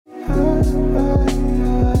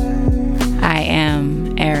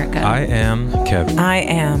I am Kevin. I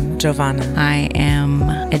am Giovanna. I am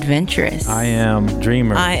adventurous. I am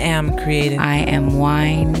dreamer. I am creative. I am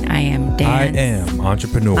wine. I am dance. I am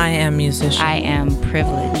entrepreneur. I am musician. I am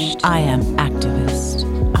privileged. I am activist.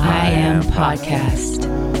 I am podcast.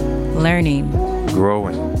 Learning.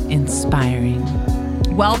 Growing. Inspiring.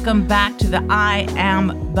 Welcome back to the I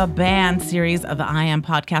Am the Band series of the I Am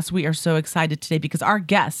podcast. We are so excited today because our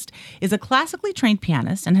guest is a classically trained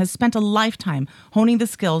pianist and has spent a lifetime honing the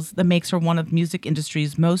skills that makes her one of the music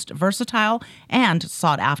industry's most versatile and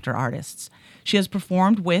sought-after artists. She has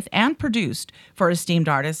performed with and produced for esteemed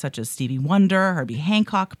artists such as Stevie Wonder, Herbie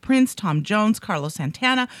Hancock, Prince, Tom Jones, Carlos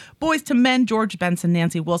Santana, Boyz II Men, George Benson,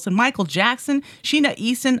 Nancy Wilson, Michael Jackson, Sheena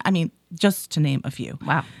Easton. I mean, just to name a few.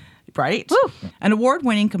 Wow. Right? Woo. An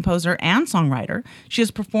award-winning composer and songwriter, she has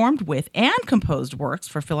performed with and composed works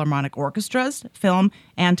for philharmonic orchestras, film,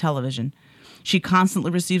 and television. She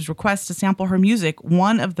constantly receives requests to sample her music,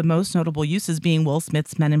 one of the most notable uses being Will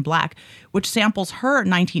Smith's Men in Black, which samples her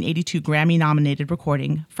 1982 Grammy-nominated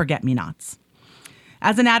recording, Forget-Me-Nots.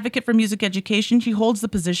 As an advocate for music education, she holds the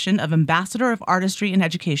position of Ambassador of Artistry and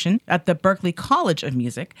Education at the Berklee College of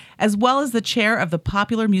Music, as well as the chair of the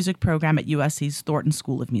Popular Music Program at USC's Thornton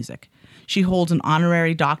School of Music. She holds an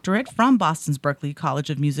honorary doctorate from Boston's Berklee College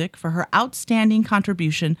of Music for her outstanding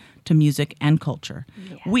contribution to music and culture.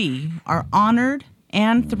 Yeah. We are honored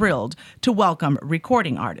and thrilled to welcome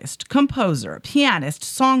recording artist, composer, pianist,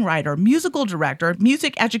 songwriter, musical director,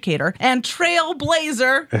 music educator, and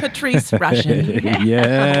trailblazer, Patrice Rushen.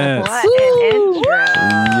 Yes. What an intro.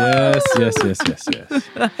 Yes.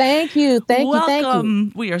 Thank you.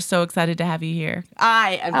 Welcome. We are so excited to have you here.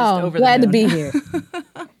 I am just over glad the to moon. be here.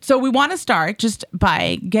 So we want to start just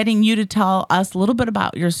by getting you to tell us a little bit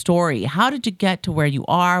about your story. How did you get to where you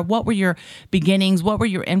are? What were your beginnings? What were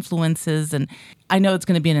your influences? And I know it's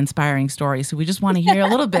going to be an inspiring story, so we just want to hear a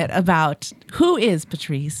little bit about who is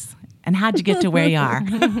Patrice and how'd you get to where you are?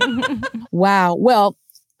 Wow. Well,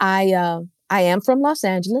 I am from Los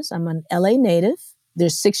Angeles. I'm an LA native.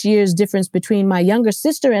 There's 6 years difference between my younger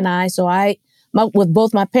sister and I. So with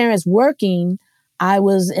both my parents working, I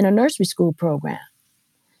was in a nursery school program.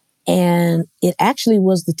 And it actually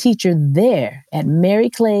was the teacher there at Mary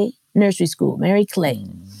Clay Nursery School, Mary Clay.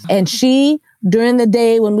 And she, during the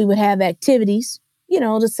day when we would have activities,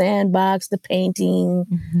 the sandbox, the painting,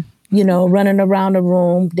 running around the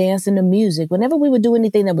room, dancing to music, whenever we would do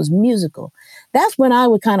anything that was musical, that's when I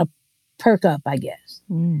would kind of perk up, I guess.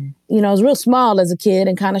 I was real small as a kid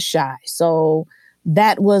and kind of shy. So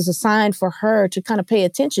that was a sign for her to kind of pay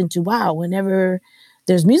attention to, wow, whenever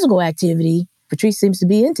there's musical activity, Patrice seems to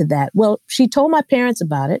be into that. Well, she told my parents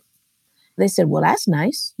about it. They said, well, that's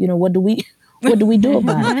nice. What do we do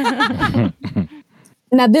about it?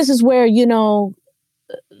 Now, this is where,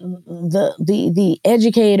 the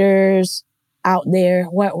educators out there,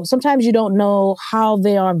 sometimes you don't know how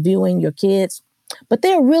they are viewing your kids, but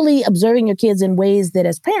they're really observing your kids in ways that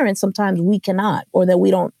as parents, sometimes we cannot, or that we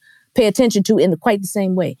don't pay attention to in quite the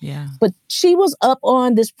same way. Yeah. But she was up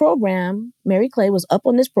on this program. Mary Clay was up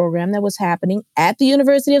on this program that was happening at the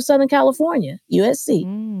University of Southern California, USC.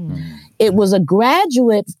 It was a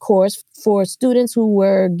graduate course for students who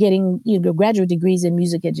were getting graduate degrees in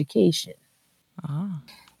music education.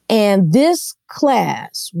 And this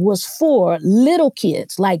class was for little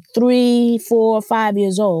kids, like 3, 4, 5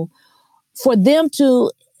 years old, for them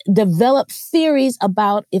to develop theories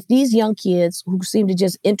about if these young kids who seem to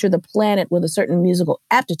just enter the planet with a certain musical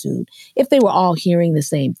aptitude, if they were all hearing the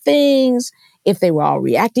same things, if they were all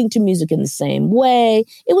reacting to music in the same way.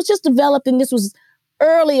 It was just developing. This was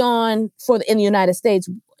early on in the United States.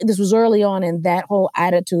 This was early on in that whole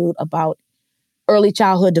attitude about early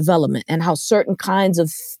childhood development and how certain kinds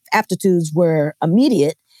of aptitudes were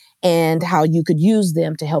immediate and how you could use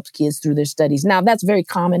them to help kids through their studies. Now, that's very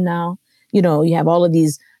common now. You have all of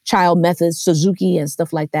these child methods, Suzuki and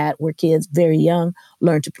stuff like that, where kids very young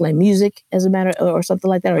learn to play music as a matter or something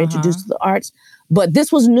like that, or introduced to the arts. But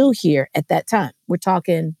this was new here at that time. We're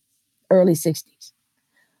talking early 60s.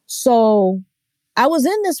 So I was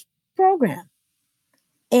in this program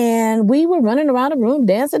and we were running around the room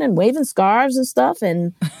dancing and waving scarves and stuff.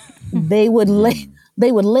 And they would lay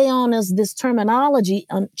on us this terminology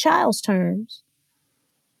on child's terms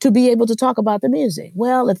to be able to talk about the music.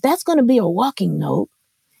 Well, if that's going to be a walking note,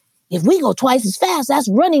 if we go twice as fast, that's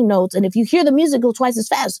running notes. And if you hear the music go twice as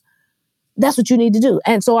fast, that's what you need to do.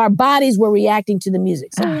 And so our bodies were reacting to the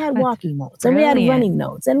music. So we had walking notes, and we had running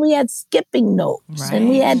notes, and we had skipping notes, and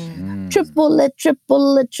we had triplet,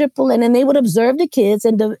 and then they would observe the kids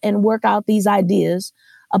and work out these ideas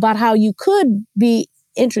about how you could be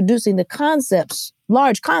introducing the concepts,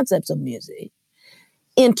 large concepts of music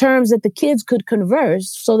in terms that the kids could converse,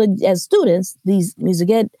 so that as students, these music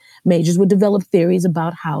ed majors would develop theories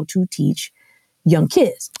about how to teach young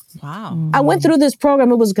kids. Wow. I went through this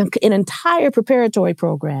program. It was an entire preparatory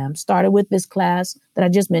program. Started with this class that I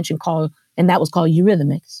just mentioned and that was called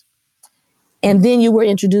Eurythmics. And then you were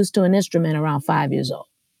introduced to an instrument around 5 years old.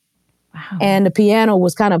 Wow. And the piano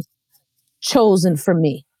was kind of chosen for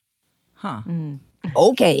me. Huh.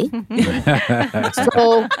 Okay.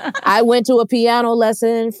 So I went to a piano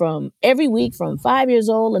lesson every week from 5 years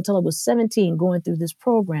old until I was 17, going through this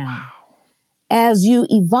program. As you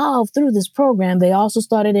evolve through this program, they also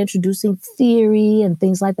started introducing theory and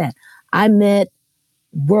things like that. I met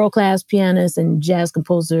world-class pianist and jazz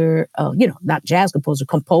composer,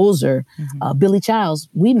 composer, Billy Childs.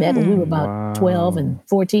 We met when we were about 12 and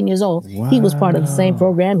 14 years old. Wow. He was part of the same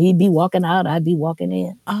program. He'd be walking out, I'd be walking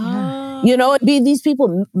in. Oh. It'd be these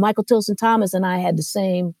people. Michael Tilson Thomas and I had the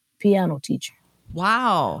same piano teacher.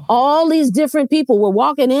 Wow. All these different people were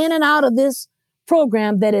walking in and out of this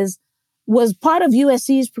program that was part of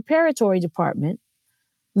USC's preparatory department.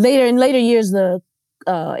 In later years,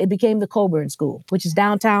 it became the Coburn School, which is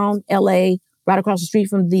downtown LA, right across the street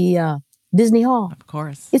from the Disney Hall. Of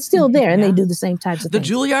course. It's still there, and they do the same types of the things.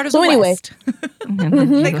 Juilliard of the West.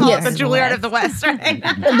 They call it the Juilliard of the West, right?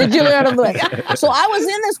 The Juilliard of the West. So I was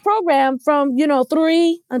in this program from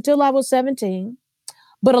 3 until I was 17.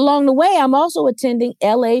 But along the way, I'm also attending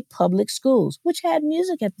LA public schools, which had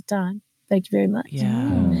music at the time. Thank you very much.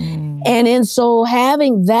 Yeah. And so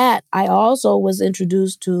having that, I also was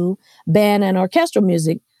introduced to band and orchestral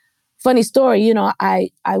music. Funny story, I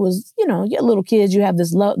was, you're little kids, you have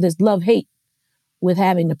this love-hate with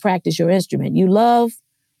having to practice your instrument. You love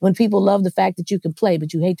when people love the fact that you can play,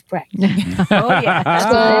 but you hate to practice. Oh, yeah.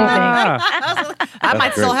 I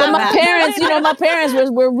might still have that. My parents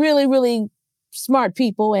were really, really smart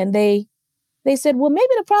people, and they said, well,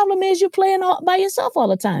 maybe the problem is you're playing all by yourself all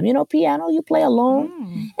the time. Piano, you play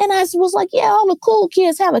alone. And I was like, yeah, all the cool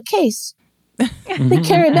kids have a case. They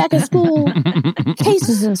carry back in school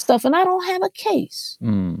cases and stuff, and I don't have a case.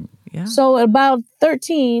 Yeah. So at about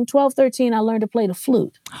 12, 13, I learned to play the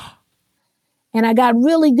flute. And I got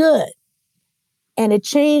really good. And it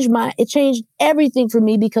changed everything for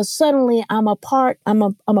me, because suddenly I'm a part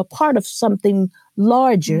of something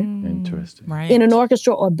larger. Interesting. Right. In an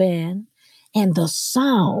orchestra or band. And the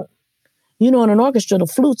sound, in an orchestra, the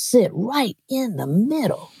flutes sit right in the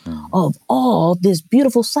middle of all this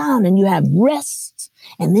beautiful sound. And you have rest,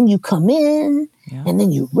 and then you come in, and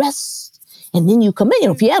then you rest, and then you come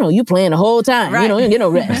in. Piano, you playing the whole time. Right. You don't get no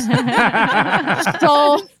rest.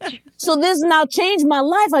 So this now changed my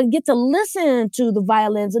life. I get to listen to the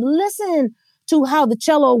violins and listen to how the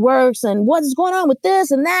cello works and what's going on with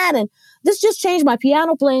this and that. And this just changed my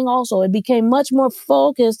piano playing also. It became much more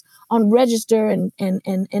focused on register and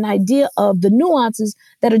an idea of the nuances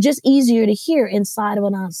that are just easier to hear inside of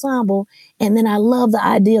an ensemble. And then I love the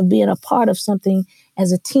idea of being a part of something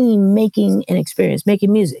as a team, making an experience,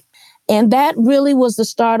 making music. And that really was the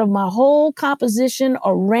start of my whole composition,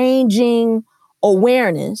 arranging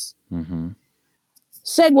awareness.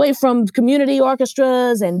 Segue from community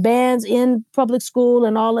orchestras and bands in public school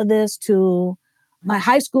and all of this to my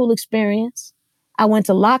high school experience. I went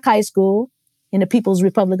to Locke High School in the People's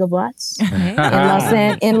Republic of Watts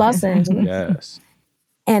in Los Angeles. Yes.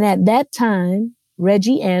 And at that time,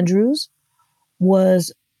 Reggie Andrews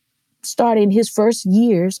was starting his first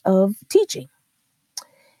years of teaching.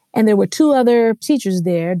 And there were 2 other teachers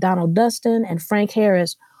there, Donald Dustin and Frank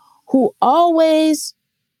Harris, who always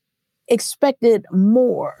expected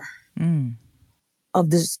more of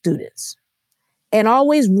the students and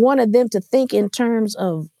always wanted them to think in terms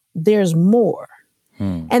of there's more.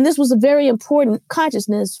 And this was a very important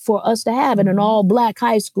consciousness for us to have in an all-Black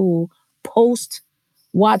high school post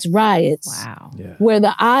Watts riots. Wow. Yeah. Where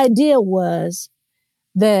the idea was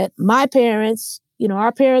that my parents,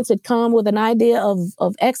 our parents had come with an idea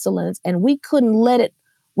of excellence, and we couldn't let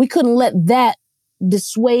that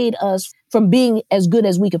dissuade us from being as good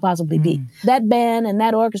as we could possibly be. That band and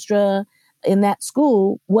that orchestra in that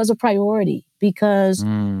school was a priority, because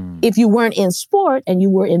if you weren't in sport and you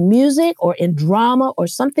were in music or in drama or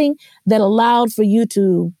something that allowed for you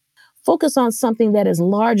to focus on something that is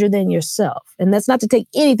larger than yourself, and that's not to take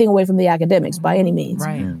anything away from the academics by any means,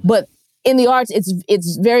 Right. but in the arts,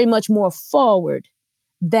 it's very much more forward,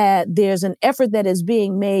 that there's an effort that is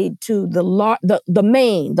being made to the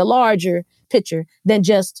larger picture than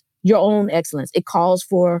just your own excellence. It calls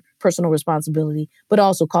for personal responsibility, but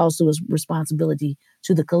also calls to responsibility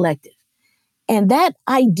to the collective. And that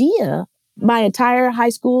idea, my entire high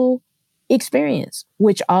school experience,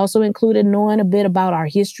 which also included knowing a bit about our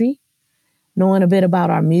history, knowing a bit about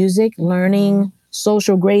our music, learning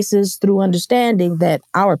social graces through understanding that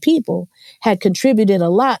our people had contributed a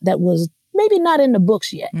lot that was maybe not in the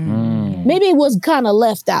books yet. Maybe it was kind of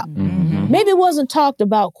left out. Maybe it wasn't talked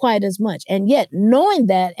about quite as much. And yet knowing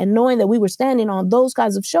that and knowing that we were standing on those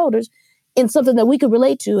kinds of shoulders in something that we could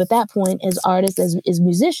relate to at that point as artists, as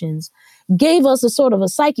musicians, gave us a sort of a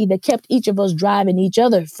psyche that kept each of us driving each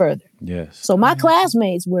other further. Yes. So my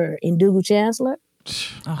classmates were Ndugu Chancellor,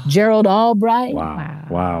 Gerald Albright.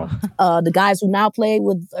 Wow. The guys who now play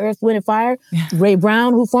with Earth, Wind and Fire. Ray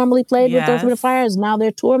Brown, who formerly played with Earth, Wind and Fire, is now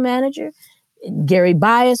their tour manager. Gary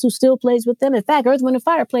Bias, who still plays with them. In fact, Earth, Wind and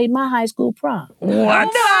Fire played my high school prom.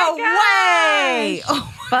 What? No way!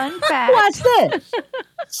 Oh, Fun fact. watch this.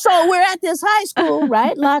 So we're at this high school,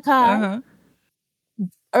 right? Lock High.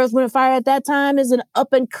 Earth, Wind and Fire at that time is an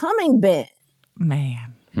up-and-coming band.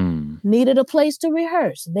 Man. Needed a place to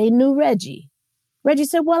rehearse. They knew Reggie. Reggie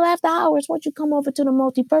said, well, after hours, why don't you come over to the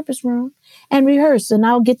multi-purpose room and rehearse? And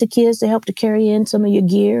I'll get the kids to help to carry in some of your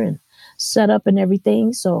gear and set up and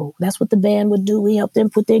everything. So that's what the band would do. We helped them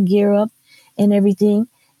put their gear up and everything.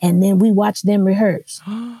 And then we watched them rehearse.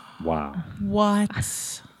 Wow.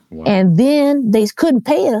 What? And then they couldn't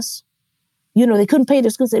pay us. You know, they couldn't pay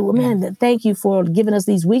their school. Say, well, man, thank you for giving us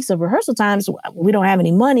these weeks of rehearsal times. We don't have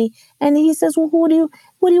any money. And he says, well, what do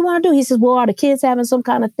you want to do? He says, well, are the kids having some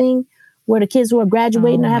kind of thing where the kids who are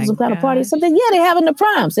graduating are having some kind of party or something? Yeah, they're having the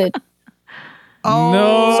prom. Said,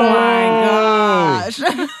 oh my gosh.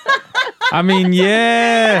 I mean,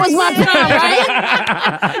 yeah. That was my prom,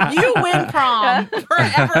 right? You win prom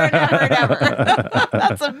forever and ever and ever.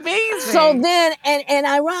 That's amazing. So then, and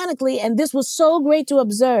ironically, and this was so great to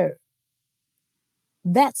observe,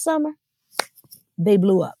 that summer, they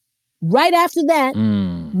blew up. Right after that,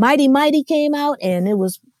 Mighty Mighty came out, and it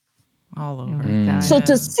was all over. So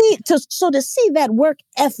to see that work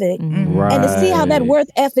ethic Right. and to see how that work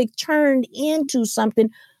ethic turned into something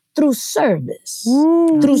through service.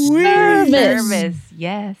 Through service.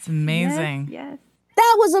 Yes. It's amazing. Yes.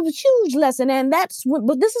 That was a huge lesson. And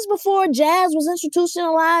but this is before jazz was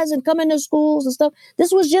institutionalized and coming to schools and stuff.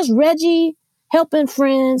 This was just Reggie helping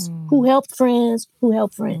friends who helped friends who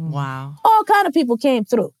helped friends. Wow. All kind of people came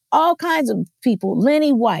through. All kinds of people.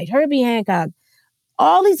 Lenny White, Herbie Hancock.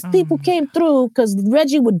 All these people came through because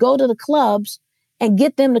Reggie would go to the clubs and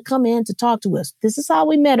get them to come in to talk to us. This is how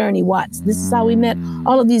we met Ernie Watts. This is how we met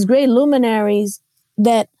all of these great luminaries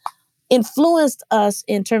that influenced us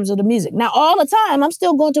in terms of the music. Now, all the time, I'm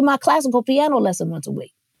still going to my classical piano lesson once a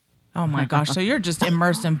week. Oh my gosh. So you're just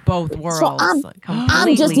immersed in both worlds. So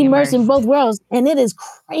I'm just immersed in both worlds. And it is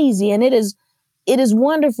crazy. And it is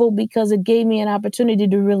wonderful because it gave me an opportunity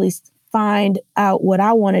to really find out what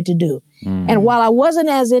I wanted to do. And while I wasn't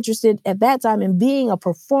as interested at that time in being a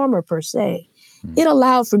performer per se, it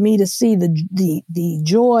allowed for me to see the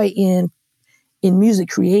joy in music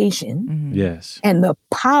creation. Yes. And the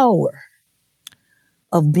power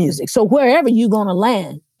of music. So wherever you're going to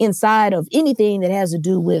land inside of anything that has to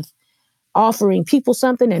do with offering people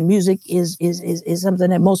something, and music is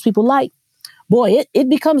something that most people like, boy, it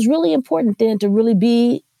becomes really important then to really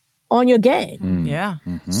be on your game. Yeah.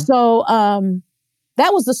 So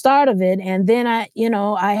that was the start of it. And then I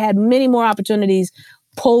had many more opportunities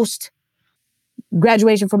post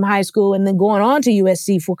graduation from high school and then going on to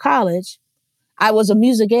USC for college. I was a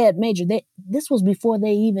music ed major. This was before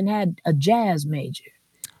they even had a jazz major.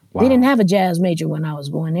 Wow. They didn't have a jazz major when I was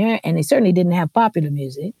going there, and they certainly didn't have popular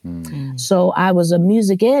music. So I was a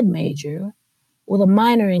music ed major with a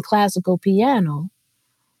minor in classical piano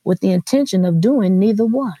with the intention of doing neither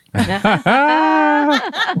one. Because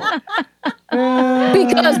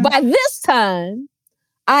by this time,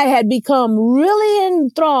 I had become really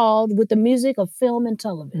enthralled with the music of film and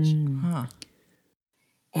television.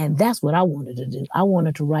 And that's what I wanted to do. I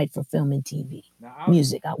wanted to write for film and TV.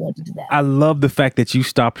 Music, I wanted to do that. I love the fact that you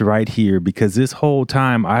stopped right here, because this whole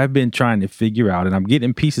time I've been trying to figure out, and I'm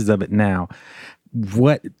getting pieces of it now,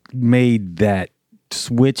 what made that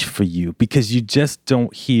switch for you, because you just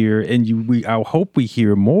don't hear, and I hope we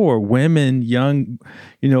hear more women, young,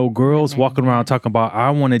 girls walking around talking about, I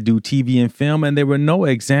want to do TV and film, and there were no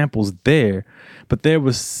examples there, but there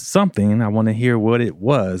was something. I want to hear what it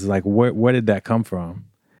was. Like, where did that come from?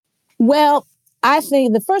 Well, I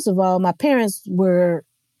think that first of all, my parents were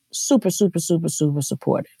super, super, super, super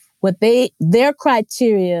supportive. Their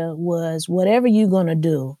criteria was, whatever you're going to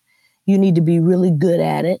do, you need to be really good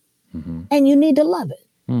at it. And you need to love it.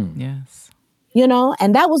 Yes.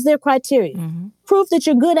 And that was their criteria. Prove that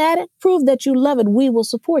you're good at it. Prove that you love it. We will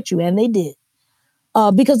support you. And they did.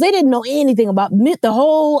 Because they didn't know anything about the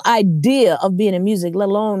whole idea of being in music, let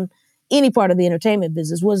alone any part of the entertainment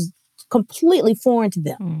business, was completely foreign to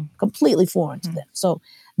them, completely foreign to them. So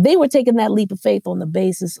they were taking that leap of faith on the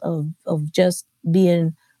basis of just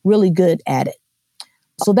being really good at it.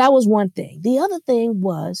 So that was one thing. The other thing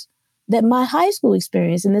was that my high school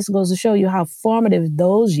experience, and this goes to show you how formative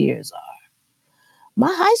those years are,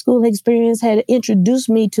 my high school experience had introduced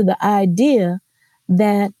me to the idea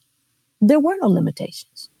that there were no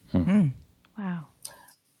limitations. Wow.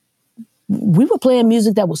 We were playing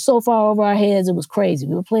music that was so far over our heads, it was crazy.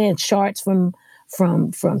 We were playing charts from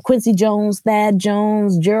Quincy Jones, Thad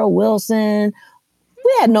Jones, Gerald Wilson.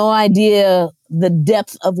 We had no idea the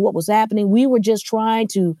depth of what was happening. We were just trying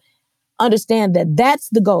to understand that that's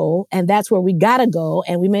the goal and that's where we got to go.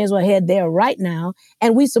 And we may as well head there right now.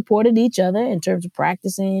 And we supported each other in terms of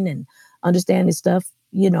practicing and understanding stuff,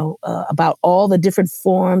 about all the different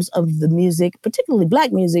forms of the music, particularly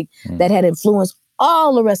Black music, that had influenced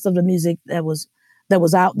all the rest of the music that was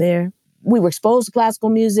out there. We were exposed to classical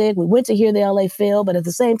music. We went to hear the LA Phil, but at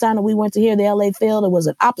the same time that we went to hear the LA Phil, it was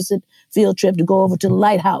an opposite field trip to go over to the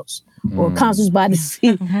Lighthouse or Concerts by the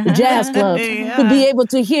Sea, the jazz clubs, to be able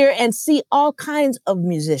to hear and see all kinds of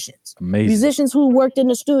musicians. Amazing. Musicians who worked in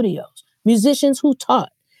the studios, musicians who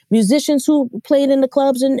taught, musicians who played in the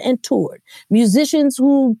clubs and toured, musicians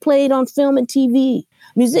who played on film and TV.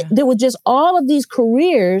 There were just all of these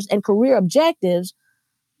careers and career objectives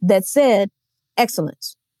that said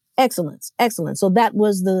excellence. Excellence, excellence. So that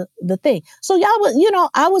was the thing. So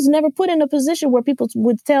I was never put in a position where people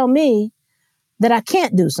would tell me that I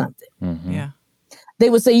can't do something. Yeah. They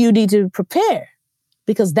would say, you need to prepare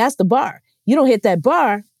because that's the bar. You don't hit that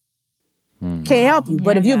bar, can't help you.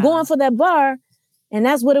 But if you're going for that bar, and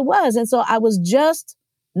that's what it was. And so I was just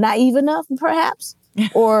naive enough, perhaps,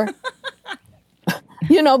 or,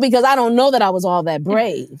 because I don't know that I was all that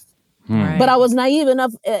brave. Right. But I was naive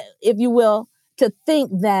enough, if you will, to think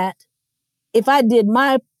that if I did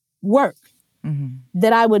my work,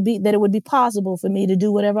 that it would be possible for me to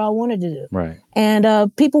do whatever I wanted to do. Right.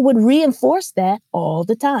 And people would reinforce that all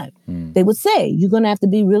the time. They would say, you're going to have to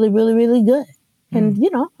be really, really, really good. And,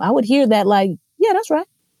 I would hear that like, yeah, that's right.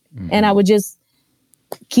 And I would just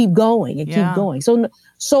keep going and keep going.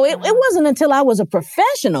 So it wasn't until I was a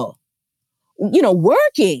professional,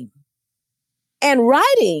 working and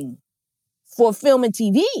writing for film and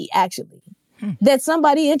TV, actually, that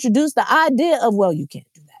somebody introduced the idea of, well, you can't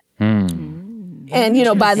do that.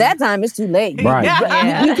 And, by that time, it's too late. Right.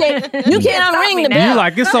 You can't unring the bell. You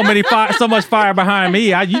like, there's so much fire behind me.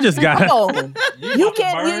 You just got to. You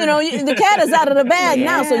can't, the cat is out of the bag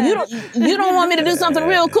now, so you don't want me to do something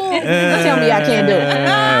real cool? Tell me I can't do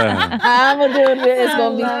it. I'm going to do it. It's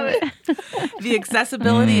going to be. The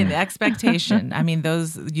accessibility and the expectation. I mean,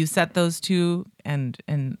 you set those two, and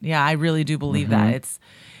I really do believe that.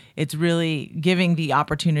 It's really giving the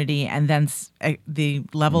opportunity and then the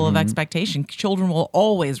level of expectation. Children will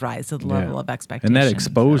always rise to the level of expectation. And that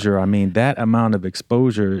exposure, that amount of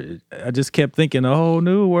exposure, I just kept thinking a whole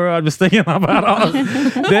new world. I was thinking about all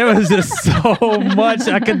there was just so much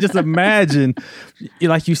I could just imagine.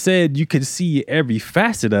 Like you said, you could see every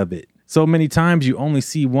facet of it. So many times you only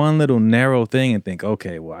see one little narrow thing and think,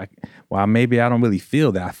 okay, well, maybe I don't really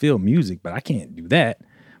feel that. I feel music, but I can't do that.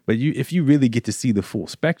 But if you really get to see the full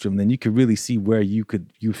spectrum, then you could really see where you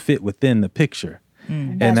fit within the picture.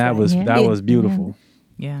 And that was beautiful.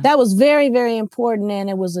 Yeah. That was very, very important. And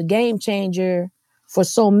it was a game changer for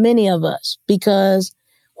so many of us, because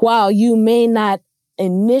while you may not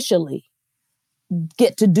initially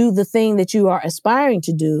get to do the thing that you are aspiring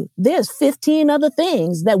to do, there's 15 other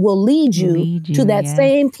things that will lead you to that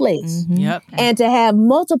same place. Yep. And to have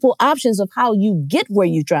multiple options of how you get where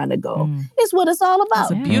you're trying to go is what it's all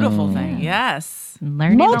about. It's a beautiful thing. Yes.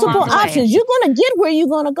 Learning multiple options. You're going to get where you're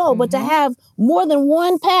going to go, but to have more than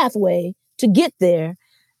one pathway to get there,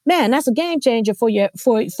 man, that's a game changer for your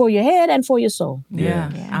head and for your soul.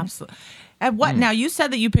 Yeah. Absolutely. At what now? You said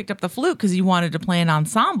that you picked up the flute because you wanted to play in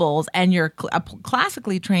ensembles, and you're a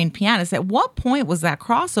classically trained pianist. At what point was that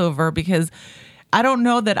crossover? Because I don't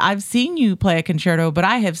know that I've seen you play a concerto, but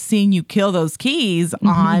I have seen you kill those keys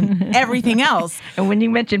on everything else. And when you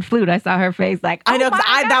mentioned flute, I saw her face like, oh, I know,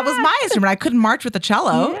 that was my instrument. I couldn't march with the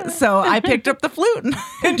cello, so I picked up the flute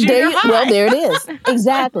in junior high. Well, there it is.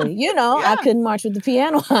 Exactly. I couldn't march with the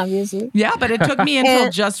piano, obviously. Yeah, but it took me until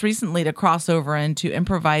just recently to cross over into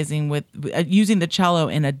improvising with using the cello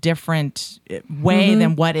in a different way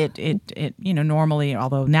than what it normally.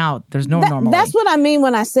 Although now there's no normally. That's what I mean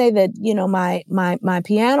when I say that my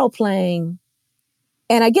piano playing,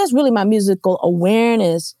 and I guess really my musical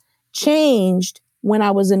awareness changed when I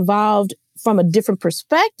was involved from a different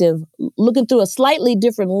perspective, looking through a slightly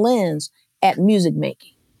different lens at music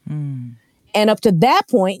making. And up to that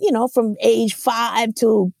point, from age 5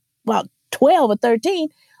 to about 12 or 13,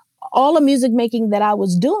 all the music making that I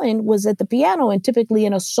was doing was at the piano and typically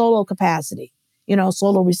in a solo capacity,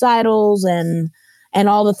 solo recitals and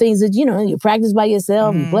all the things that, you practice by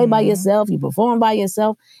yourself, you play by yourself, you perform by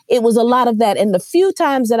yourself. It was a lot of that. And the few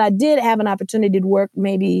times that I did have an opportunity to work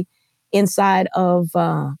maybe inside of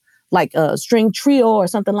like a string trio or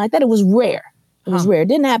something like that, it was rare. It was rare. It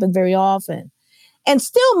didn't happen very often. And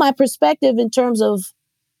still my perspective in terms of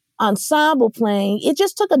ensemble playing, it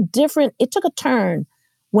took a turn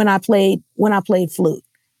when I played flute.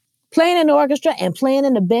 Playing in the orchestra and playing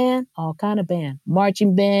in the band, all kind of band.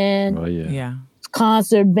 Marching band,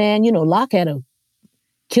 concert band. Locke had a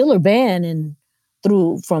killer band and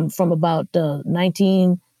from about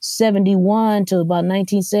 1971 to about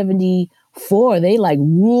 1974, they like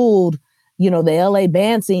ruled, the LA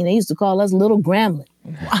band scene. They used to call us Little Gremlin.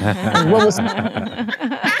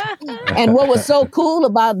 And what was so cool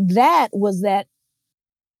about that was that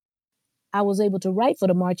I was able to write for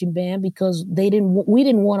the marching band because we didn't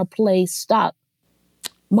want to play stock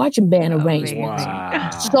marching band arrangements. Wow.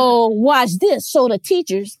 So watch this. So the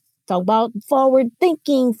teachers talk about forward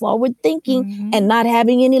thinking, and not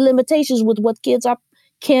having any limitations with what kids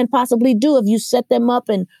can possibly do if you set them up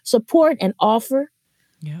and support and offer.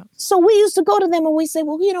 Yeah. So we used to go to them and we say,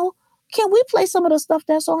 well, can we play some of the stuff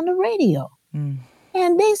that's on the radio?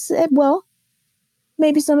 And they said, well,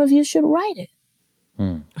 maybe some of you should write it.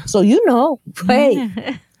 So, hey,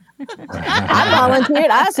 I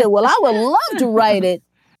volunteered. I said, well, I would love to write it.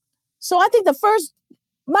 So I think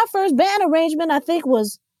my first band arrangement, I think,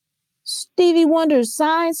 was Stevie Wonder's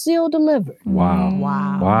Signed, Sealed, Delivered.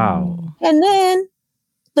 Wow. And then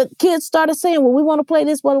the kids started saying, well, we want to play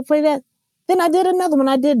this, want to play that. Then I did another one.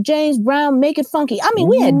 I did James Brown, Make It Funky. I mean,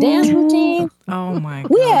 we had dance routines. Oh my God.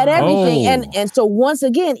 We had everything. And so once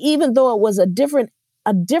again, even though it was a different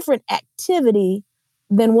activity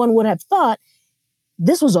than one would have thought,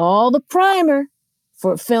 this was all the primer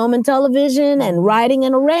for film and television and writing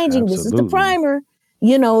and arranging. Absolutely. This is the primer,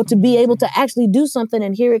 to be able to actually do something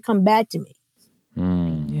and hear it come back to me.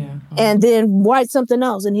 Yeah. And then write something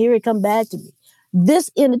else and hear it come back to me. This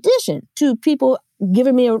in addition to people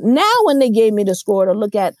giving me now when they gave me the score to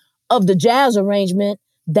look at of the jazz arrangement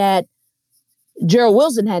that Gerald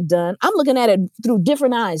Wilson had done, I'm looking at it through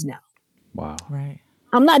different eyes now. Wow. Right.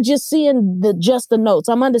 I'm not just seeing just the notes.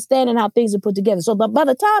 I'm understanding how things are put together. So by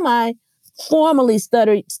the time I formally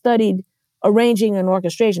studied arranging and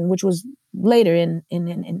orchestration, which was later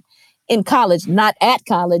in college, not at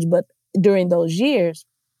college, but during those years,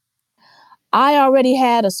 I already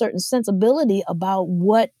had a certain sensibility about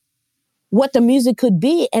what the music could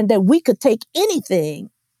be and that we could take anything.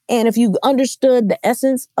 And if you understood the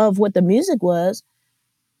essence of what the music was,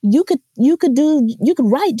 you could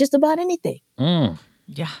write just about anything. Yeah.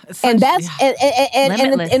 And that's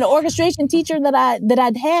and the orchestration teacher that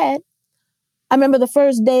I'd had, I remember the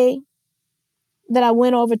first day that I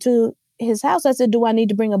went over to his house, I said, do I need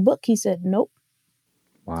to bring a book? He said, nope.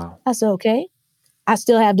 Wow. I said, okay. I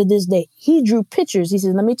still have to this day. He drew pictures. He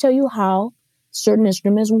said, let me tell you how certain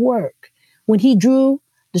instruments work. When he drew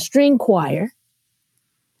the string choir,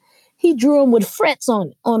 he drew them with frets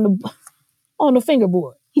on the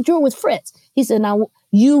fingerboard. He drew it with frets. He said, now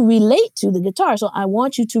you relate to the guitar. So I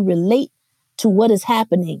want you to relate to what is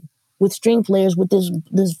happening with string players with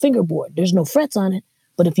this fingerboard. There's no frets on it.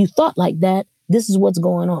 But if you thought like that, this is what's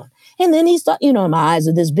going on. And then he thought, my eyes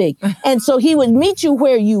are this big. And so he would meet you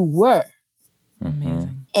where you were.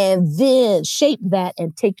 Amazing. And then shape that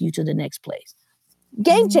and take you to the next place.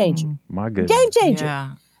 Game changer. My goodness. Game changer.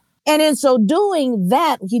 Yeah. And in so doing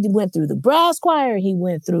that, he went through the brass choir. He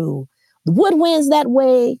went through the woodwinds that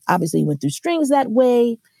way. Obviously, he went through strings that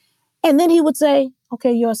way. And then he would say,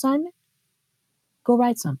 okay, your assignment, go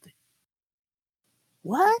write something.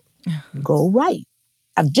 What? Go write.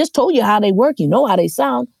 I've just told you how they work. You know how they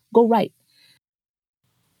sound. Go write.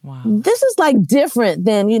 Wow. This is like different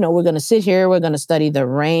than, we're going to sit here. We're going to study the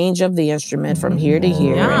range of the instrument from here to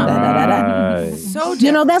here. Yeah. And Right. So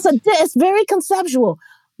different. it's very conceptual.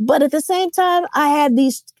 But at the same time,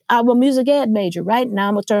 I'm a music ed major, right?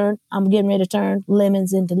 Now I'm getting ready to turn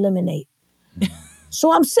lemons into lemonade.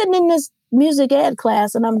 So I'm sitting in this music ed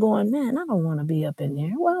class and I'm going, man, I don't want to be up in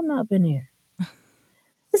there. Well, I'm not up in here.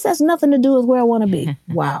 This has nothing to do with where I want to be.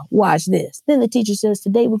 Wow, watch this. Then the teacher says,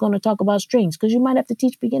 today we're going to talk about strings because you might have to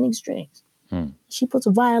teach beginning strings. She puts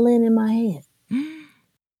a violin in my hand.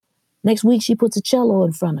 Next week, she puts a cello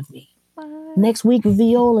in front of me. Next week, a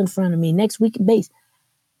viola in front of me. Next week, bass.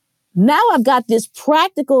 Now I've got this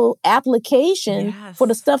practical application for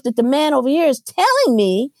the stuff that the man over here is telling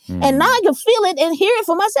me, and now I can feel it and hear it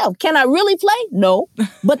for myself. Can I really play? No.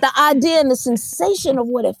 But the idea and the sensation of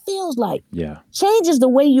what it feels like changes the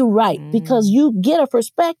way you write because you get a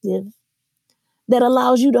perspective that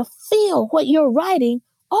allows you to feel what you're writing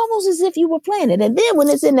almost as if you were playing it. And then when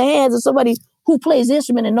it's in the hands of somebody who plays the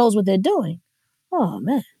instrument and knows what they're doing, oh,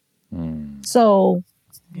 man. So...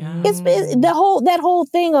 It's that whole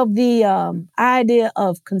thing of the idea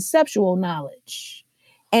of conceptual knowledge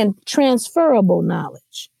and transferable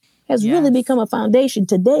knowledge has really become a foundation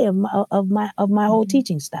today of my whole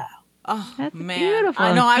teaching style. Oh, that's man. beautiful.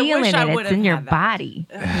 I know. I feeling wish I it. would It's have in your had that. body.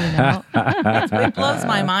 You know? It blows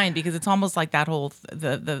my mind because it's almost like that whole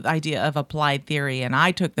the idea of applied theory. And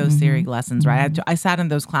I took those theory lessons, right? I sat in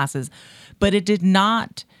those classes, but it did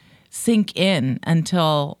not sink in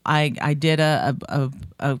until I did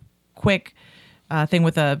a quick thing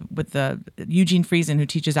with the Eugene Friesen, who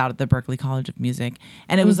teaches out at the Berklee College of Music.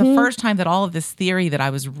 And it was the first time that all of this theory that I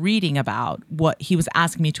was reading about, what he was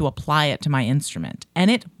asking me to apply it to my instrument. And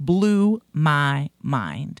it blew my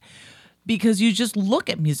mind because you just look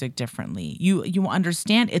at music differently. You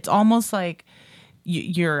understand. It's almost like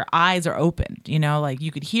your eyes are opened, you know, like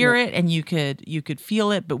you could hear it and you could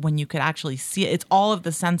feel it, but when you could actually see it, it's all of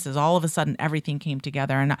the senses. All of a sudden, everything came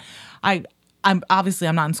together. And I'm obviously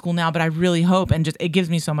I'm not in school now, but I really hope, and just it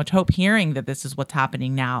gives me so much hope hearing that this is what's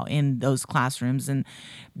happening now in those classrooms, and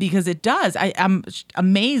because it does. I'm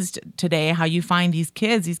amazed today how you find these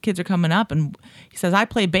kids. These kids are coming up, and he says I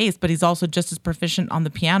play bass, but he's also just as proficient on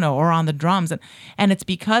the piano or on the drums, and it's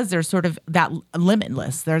because they're sort of that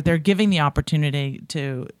limitless. They're giving the opportunity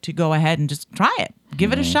to go ahead and just try it,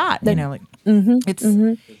 give it a shot. You know, like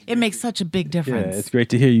it makes such a big difference. Yeah, it's great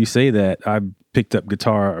to hear you say that. I picked up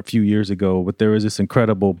guitar a few years ago, but there was this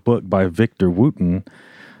incredible book by Victor Wooten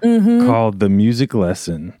called The Music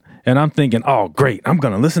Lesson. And I'm thinking, oh, great, I'm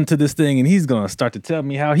going to listen to this thing and he's going to start to tell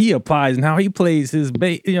me how he applies and how he plays his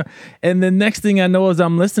bass. You know? And the next thing I know is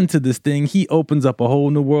I'm listening to this thing, he opens up a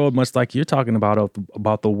whole new world, much like you're talking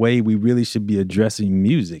about the way we really should be addressing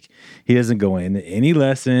music. He doesn't go into any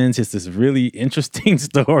lessons. It's this really interesting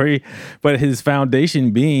story, but his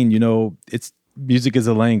foundation being, you know, it's music is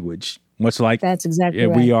a language. Much like that's exactly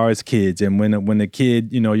right. We are as kids. And when the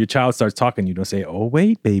kid, you know, your child starts talking, you don't say, oh,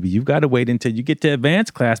 wait, baby, you've got to wait until you get to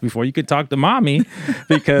advanced class before you can talk to mommy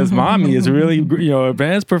because mommy is really, you know,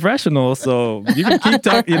 advanced professional. So you can keep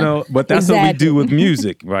talking, you know, but that's what we do with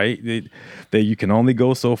music, right? That you can only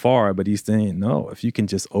go so far. But he's saying, no, if you can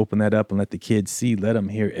just open that up and let the kids see, let them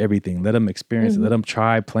hear everything, let them experience it, let them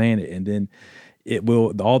try playing it. And then it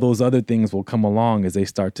will, all those other things will come along as they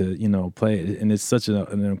start to, you know, play it. And it's such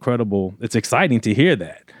an incredible, it's exciting to hear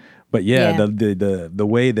that. But the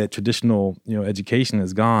way that traditional, you know, education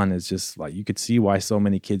has gone is just like, you could see why so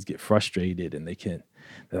many kids get frustrated and they're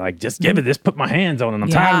like, just give it, just put my hands on it. I'm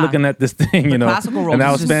tired of looking at this thing, you know. And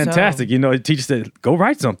that was fantastic. You know, the teacher said, go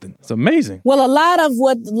write something. It's amazing. Well, a lot of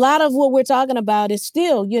what we're talking about is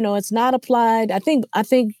still, you know, it's not applied. I think,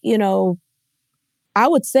 you know, I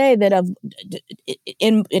would say that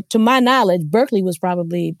to my knowledge,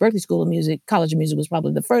 Berklee School of Music, College of Music was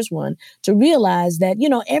probably the first one to realize that, you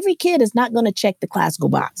know, every kid is not going to check the classical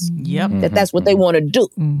box. Yep. That's what they want to do.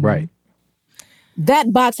 Right.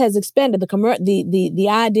 That box has expanded. The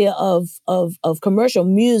idea of commercial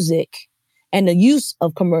music and the use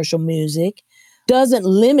of commercial music doesn't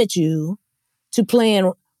limit you to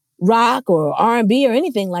playing rock or R&B or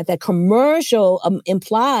anything like that. Commercial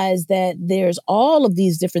implies that there's all of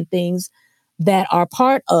these different things that are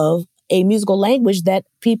part of a musical language that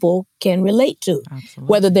people can relate to.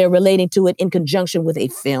 Absolutely. Whether they're relating to it in conjunction with a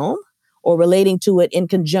film or relating to it in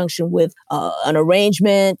conjunction with an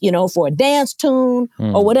arrangement, you know, for a dance tune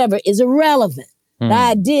or whatever is irrelevant. The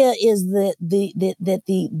idea is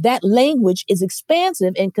that language is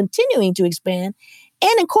expansive and continuing to expand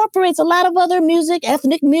and incorporates a lot of other music,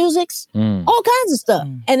 ethnic musics, all kinds of stuff.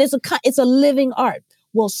 And it's a living art.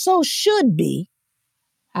 Well, so should be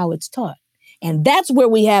how it's taught. And that's where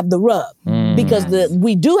we have the rub. Because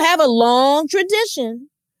we do have a long tradition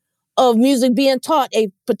of music being taught a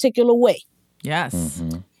particular way. Yes.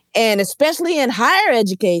 And especially in higher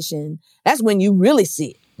education, that's when you really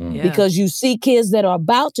see it. Because you see kids that are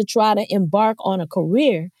about to try to embark on a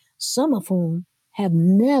career, some of whom have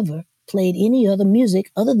never played any other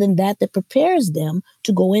music other than that prepares them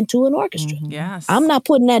to go into an orchestra. Yes. I'm not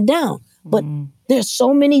putting that down, but there's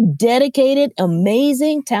so many dedicated,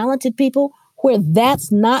 amazing, talented people where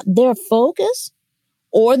that's not their focus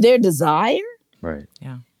or their desire. Right.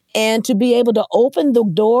 Yeah. And to be able to open the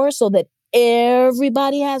door so that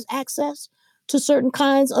everybody has access to certain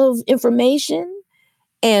kinds of information.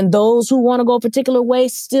 And those who want to go a particular way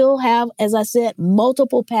still have, as I said,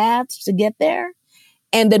 multiple paths to get there.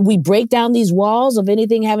 And that we break down these walls of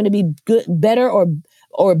anything having to be good, better,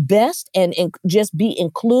 or best, and just be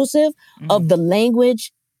inclusive of the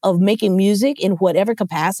language of making music in whatever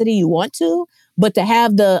capacity you want to, but to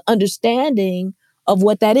have the understanding of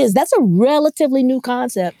what that is. That's a relatively new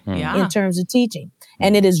concept in terms of teaching.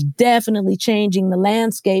 And it is definitely changing the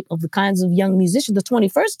landscape of the kinds of young musicians. The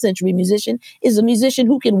 21st century musician is a musician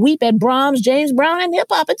who can weep at Brahms, James Brown, and hip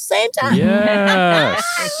hop at the same time. Yes.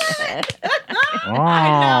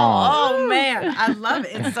 I know. Oh man, I love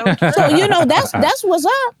it. It's so true. So that's what's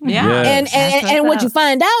up. Yeah. Yes. And what you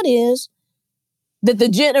find out is that the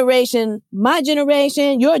generation, my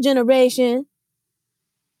generation, your generation,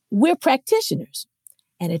 we're practitioners.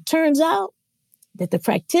 And it turns out that the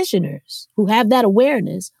practitioners who have that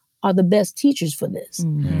awareness are the best teachers for this.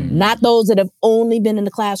 Not those that have only been in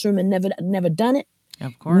the classroom and never done it.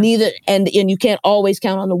 Of course. Neither, and you can't always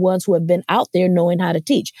count on the ones who have been out there knowing how to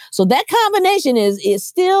teach. So that combination is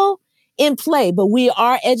still in play, but we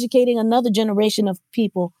are educating another generation of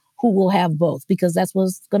people who will have both, because that's what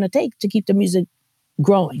it's going to take to keep the music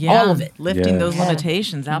growing, all of it. Lifting those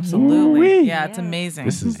limitations, absolutely. Woo-wee. Yeah, it's amazing.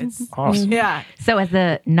 This is it's awesome. Yeah. So as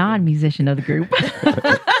a non-musician of the group,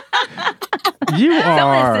 You some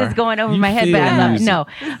are. of this is going over You my head, feel but I love it. music. No,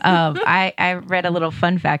 I read a little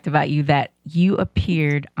fun fact about you that you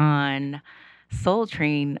appeared on Soul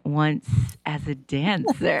Train once as a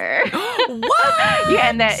dancer. What?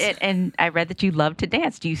 Yeah, and I read that you love to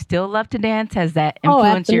dance. Do you still love to dance? Has that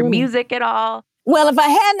influenced your absolutely. music at all? Well, if I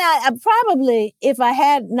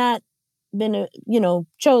had not been,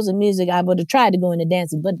 chosen music, I would have tried to go into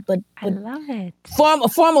dancing. But I love it.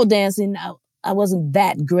 formal dancing, I wasn't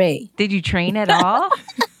that great. Did you train at all?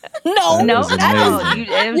 No, No, was I don't.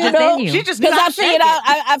 amazing. it was You just know, in you. She just Because not I figured shake out,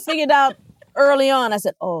 I figured out early on. I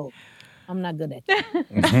said, "Oh, I'm not good at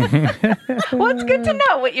that." Well, it's good to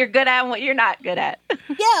know what you're good at and what you're not good at.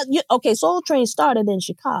 Yeah, okay. Soul Train started in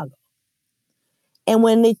Chicago, and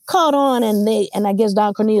when they caught on, and I guess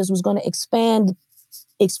Don Cornelius was going to expand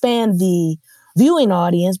the viewing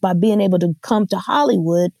audience by being able to come to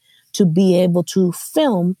Hollywood to be able to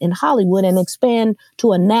film in Hollywood and expand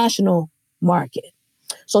to a national market.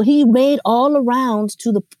 So he made all arounds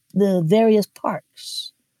to the various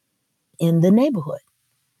parks in the neighborhood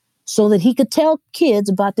so that he could tell kids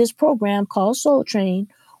about this program called Soul Train,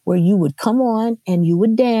 where you would come on and you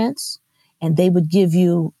would dance, and they would give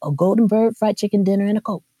you a Golden Bird fried chicken dinner and a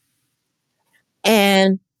Coke.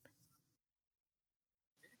 And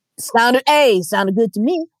sounded good to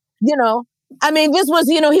me, I mean, this was,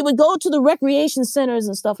 he would go to the recreation centers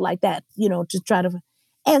and stuff like that, to try to.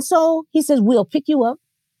 And so he says, we'll pick you up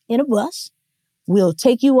in a bus. We'll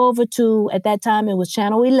take you over to, at that time, it was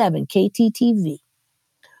Channel 11, KTTV.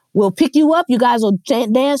 We'll pick you up. You guys will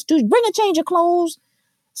dance too. Bring a change of clothes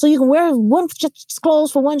so you can wear one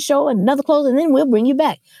clothes for one show and another clothes, and then we'll bring you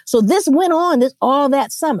back. So this went on all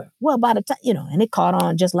that summer. Well, by the time, and it caught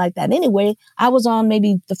on just like that. Anyway, I was on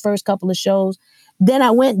maybe the first couple of shows. Then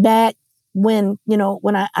I went back when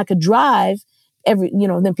I could drive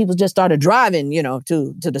then people just started driving,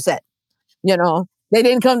 to the set. They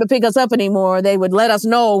didn't come to pick us up anymore. They would let us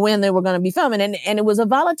know when they were going to be filming. And it was a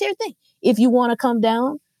volunteer thing. If you want to come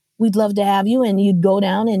down, we'd love to have you. And you'd go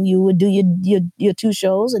down and you would do your two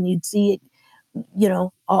shows, and you'd see it,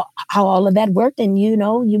 how all of that worked. And, you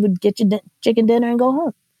would get your chicken dinner and go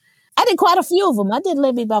home. I did quite a few of them. I did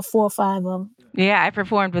maybe about 4 or 5 of them. Yeah, I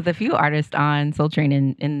performed with a few artists on Soul Train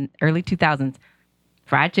in early 2000s.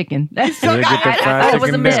 Fried chicken. That's so Yeah, get the fried I was a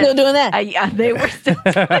chicken myth. back. Still doing that. Yeah, they were still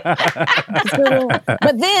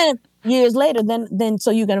But then years later, then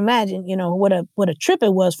so you can imagine, what a trip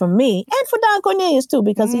it was for me and for Don Cornelius too,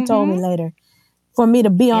 because he told me later, for me to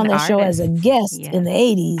be on An that show as a artist. guest Yes. in the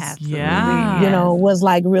 80s, absolutely. Yeah. was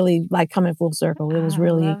like really like coming full circle. It was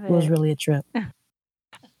love it. really a trip.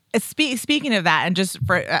 Speaking of that, and just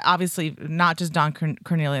for obviously not just Don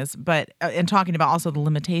Cornelius, but and talking about also the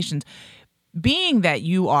limitations, being that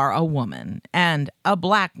you are a woman and a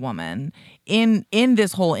Black woman in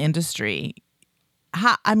this whole industry,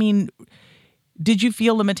 did you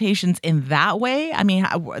feel limitations in that way? I mean,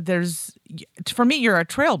 for me, you're a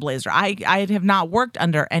trailblazer. I have not worked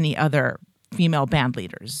under any other female band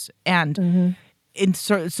leaders, and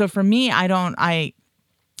so for me, I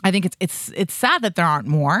think it's sad that there aren't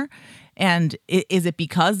more. And is it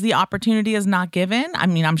because the opportunity is not given? I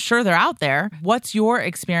mean, I'm sure they're out there. What's your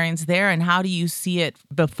experience there, and how do you see it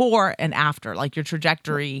before and after, like your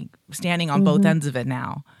trajectory standing on both ends of it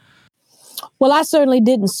now? Well, I certainly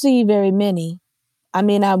didn't see very many. I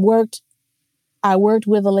mean, I worked I worked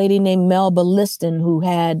with a lady named Melba Liston who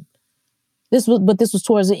had, this was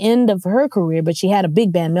towards the end of her career, but she had a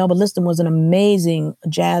big band. Melba Liston was an amazing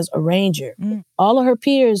jazz arranger. All of her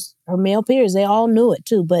peers, her male peers, they all knew it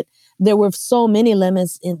too, but there were so many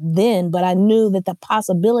lemons then, but I knew that the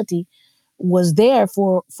possibility was there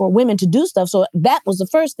for women to do stuff. So that was the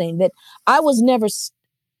first thing, that I was never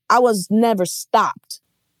stopped.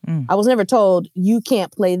 I was never told, you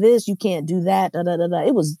can't play this, you can't do that, da, da, da, da.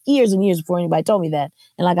 It was years and years before anybody told me that.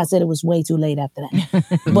 And like I said, it was way too late after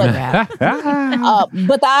that.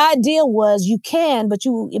 But the idea was you can, but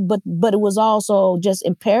it was also just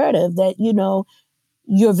imperative that, you know,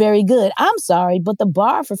 you're very good. I'm sorry, but the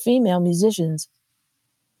bar for female musicians,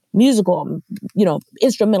 musical, you know,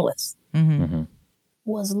 instrumentalists,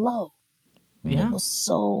 was low. Yeah. It was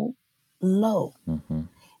so low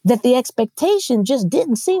that the expectation just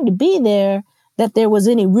didn't seem to be there, that there was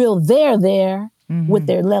any real there with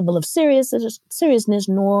their level of seriousness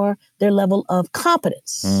nor their level of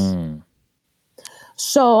competence.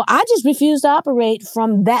 So I just refused to operate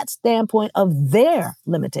from that standpoint of their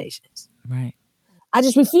limitations. Right. I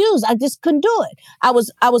just refused. I just couldn't do it. I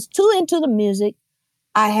was too into the music.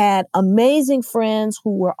 I had amazing friends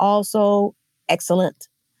who were also excellent,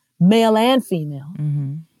 male and female.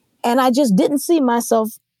 And I just didn't see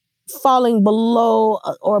myself falling below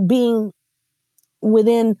or being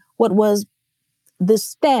within what was the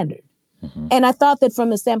standard. And I thought that from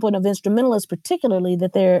the standpoint of instrumentalists particularly,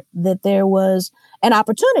 that there was an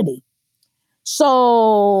opportunity.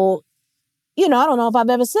 So, you know, I don't know if I've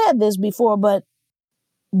ever said this before, but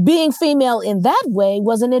being female in that way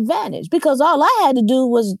was an advantage, because all I had to do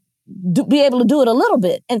was be able to do it a little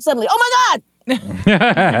bit, and suddenly, oh my God,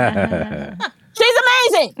 she's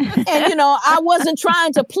amazing. And, you know, I wasn't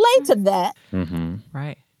trying to play to that.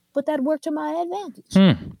 Right. But that worked to my advantage.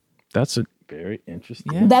 That's a very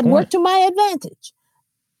interesting. Yeah. That worked to my advantage.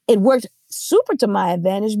 It worked super to my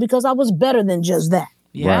advantage because I was better than just that.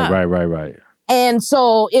 Yeah. Right. And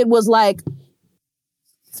so it was like,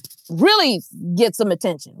 really get some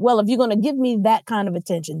attention. Well, if you're going to give me that kind of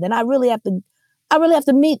attention, then I really have to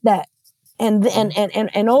meet that and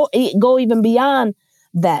go even beyond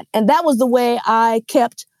that. And that was the way I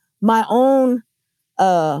kept my own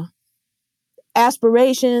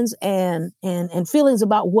aspirations and feelings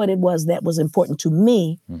about what it was that was important to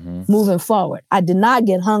me moving forward. I did not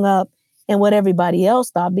get hung up in what everybody else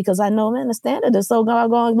thought, because I know, man, the standard is so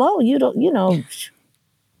going low. You don't, you know.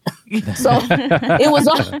 So it was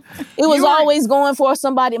always going for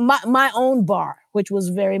somebody, my own bar, which was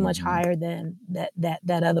very much higher than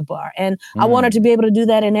that other bar. And I wanted to be able to do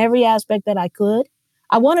that in every aspect that I could.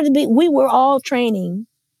 We were all training,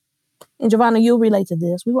 and Giovanna, you'll relate to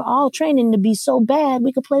this. We were all training to be so bad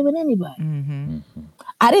we could play with anybody.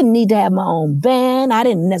 I didn't need to have my own band. I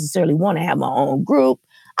didn't necessarily want to have my own group.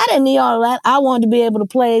 I didn't need all of that. I wanted to be able to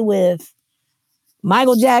play with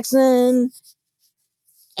Michael Jackson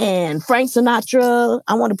and Frank Sinatra.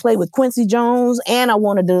 I wanted to play with Quincy Jones, and I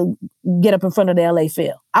wanted to get up in front of the LA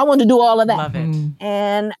Phil. I wanted to do all of that. Love it.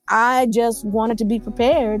 And I just wanted to be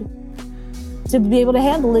prepared to be able to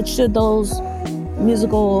handle it should those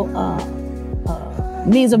musical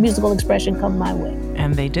means of musical expression come my way.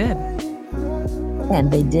 And they did.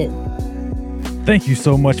 And they did. Thank you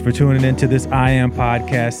so much for tuning into this I Am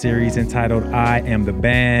podcast series entitled I Am the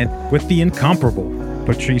Band with the incomparable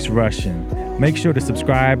Patrice Rushen. Make sure to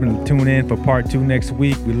subscribe and tune in for part 2 next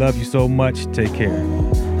week. We love you so much. Take care.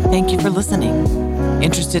 Thank you for listening.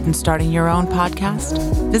 Interested in starting your own podcast?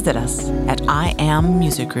 Visit us at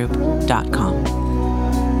iammusicgroup.com.